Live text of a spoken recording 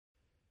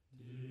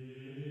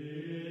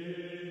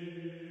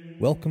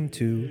Welcome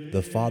to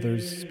The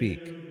Fathers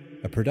Speak,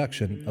 a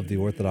production of the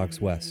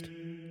Orthodox West.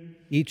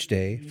 Each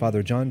day,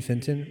 Father John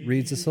Fenton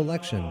reads a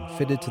selection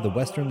fitted to the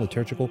Western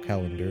liturgical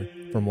calendar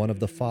from one of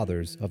the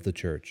Fathers of the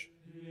Church.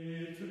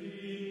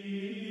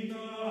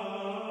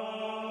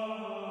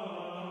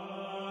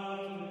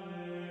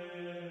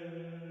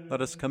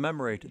 Let us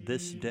commemorate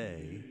this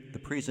day, the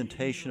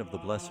presentation of the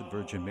Blessed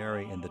Virgin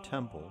Mary in the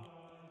Temple,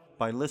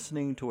 by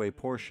listening to a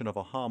portion of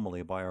a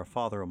homily by our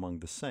Father among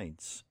the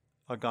Saints,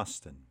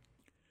 Augustine.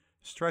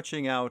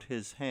 Stretching out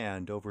his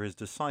hand over his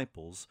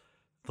disciples,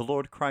 the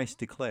Lord Christ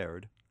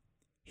declared,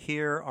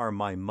 "Here are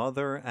my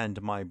mother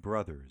and my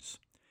brothers.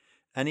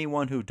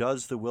 Anyone who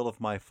does the will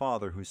of my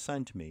Father who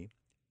sent me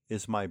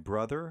is my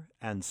brother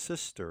and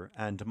sister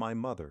and my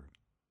mother."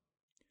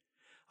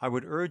 I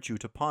would urge you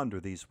to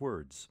ponder these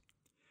words.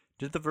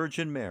 Did the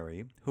Virgin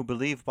Mary, who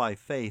believed by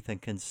faith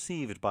and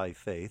conceived by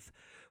faith,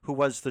 who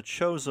was the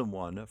chosen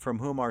one from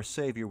whom our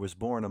Savior was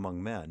born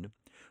among men,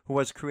 who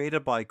was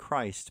created by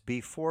Christ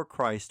before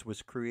Christ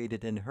was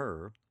created in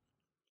her,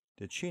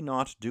 did she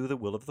not do the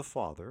will of the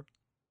Father?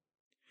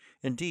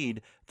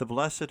 Indeed, the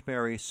Blessed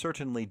Mary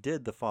certainly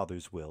did the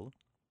Father's will,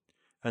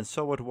 and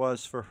so it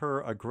was for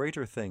her a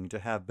greater thing to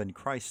have been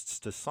Christ's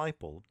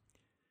disciple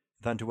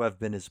than to have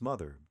been his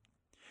mother,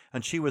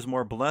 and she was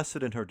more blessed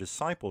in her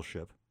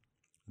discipleship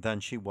than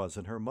she was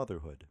in her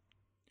motherhood.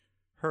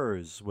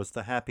 Hers was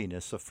the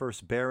happiness of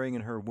first bearing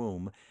in her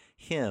womb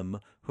him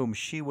whom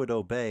she would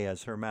obey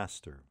as her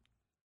master.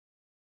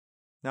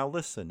 Now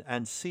listen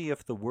and see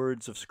if the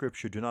words of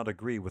Scripture do not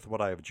agree with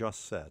what I have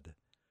just said.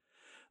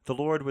 The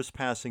Lord was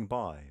passing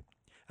by,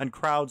 and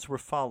crowds were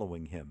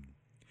following him.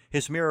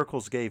 His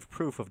miracles gave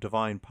proof of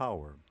divine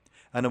power,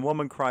 and a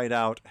woman cried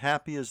out,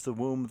 "Happy is the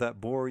womb that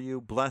bore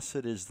you,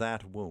 blessed is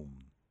that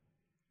womb."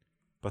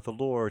 But the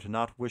Lord,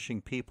 not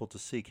wishing people to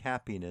seek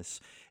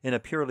happiness in a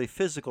purely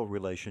physical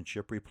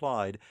relationship,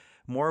 replied,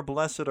 "More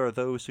blessed are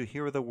those who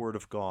hear the word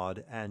of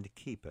God and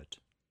keep it."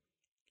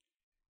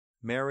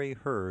 Mary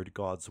heard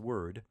God's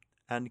word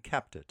and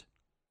kept it,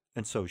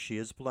 and so she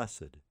is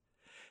blessed.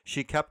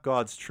 She kept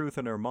God's truth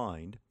in her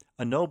mind,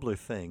 a nobler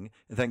thing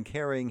than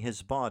carrying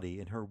his body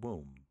in her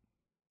womb.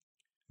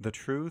 The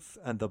truth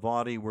and the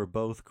body were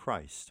both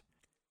Christ.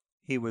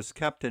 He was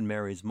kept in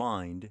Mary's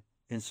mind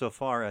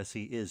insofar as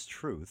he is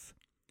truth.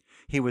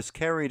 He was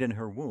carried in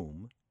her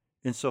womb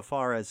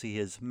insofar as he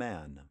is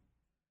man.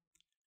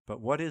 But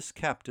what is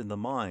kept in the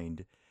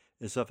mind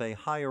is of a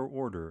higher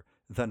order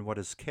than what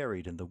is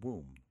carried in the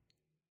womb.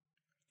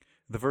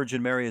 The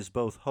Virgin Mary is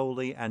both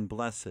holy and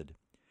blessed,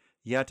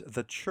 yet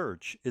the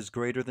Church is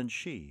greater than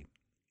she.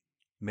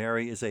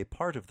 Mary is a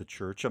part of the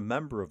Church, a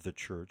member of the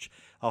Church,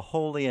 a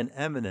holy and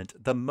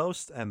eminent, the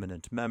most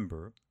eminent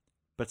member,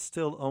 but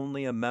still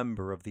only a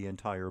member of the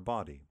entire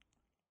body.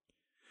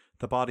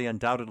 The body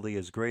undoubtedly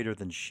is greater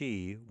than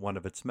she, one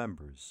of its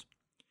members.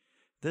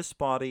 This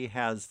body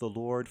has the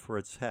Lord for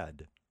its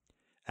head,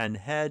 and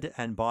head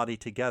and body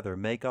together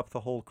make up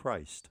the whole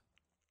Christ.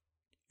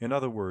 In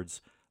other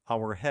words,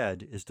 our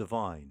head is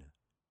divine.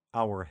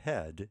 Our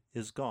head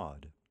is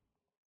God.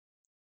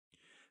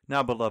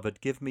 Now, beloved,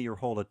 give me your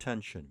whole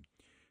attention,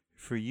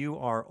 for you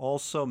are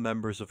also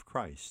members of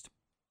Christ.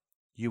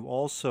 You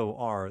also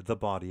are the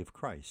body of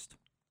Christ.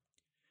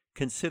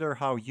 Consider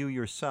how you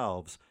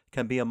yourselves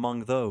can be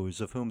among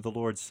those of whom the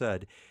Lord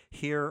said,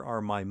 "Here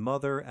are my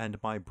mother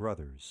and my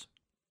brothers."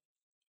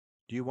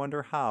 Do you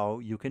wonder how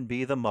you can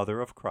be the mother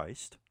of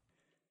Christ?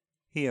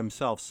 He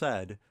himself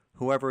said,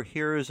 "Whoever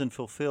hears and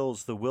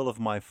fulfills the will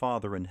of my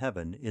Father in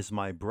heaven is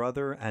my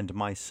brother and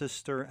my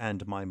sister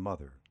and my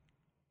mother."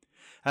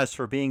 As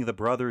for being the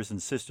brothers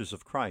and sisters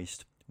of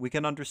Christ, we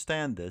can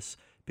understand this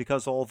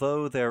because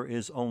although there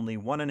is only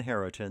one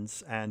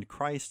inheritance and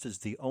Christ is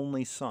the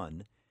only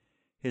Son,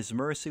 his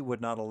mercy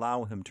would not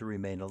allow him to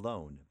remain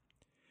alone.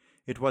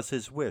 It was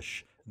his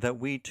wish that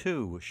we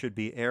too should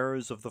be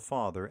heirs of the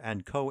Father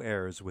and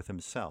co-heirs with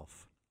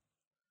himself.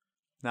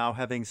 Now,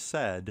 having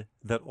said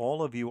that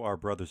all of you are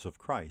brothers of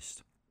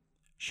Christ,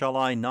 shall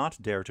I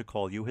not dare to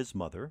call you his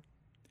mother?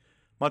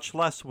 Much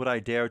less would I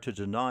dare to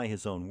deny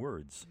his own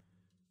words.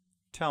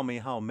 Tell me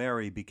how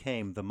Mary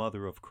became the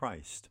mother of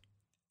Christ,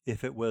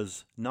 if it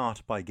was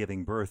not by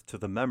giving birth to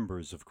the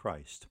members of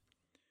Christ.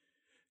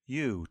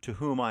 You, to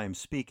whom I am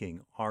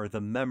speaking, are the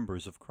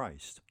members of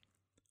Christ.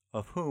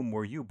 Of whom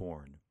were you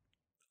born?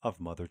 Of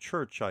Mother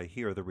Church, I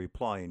hear the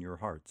reply in your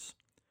hearts.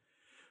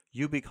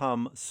 You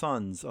become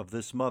sons of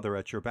this mother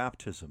at your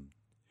baptism.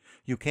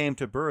 You came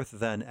to birth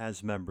then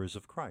as members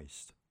of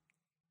Christ.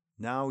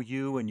 Now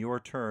you, in your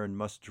turn,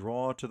 must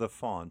draw to the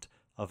font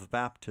of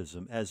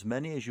baptism as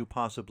many as you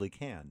possibly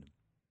can.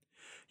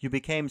 You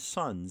became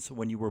sons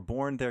when you were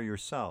born there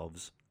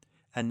yourselves,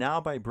 and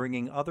now by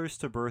bringing others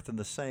to birth in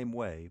the same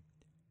way,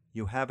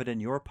 you have it in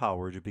your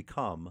power to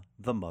become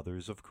the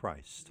mothers of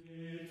Christ.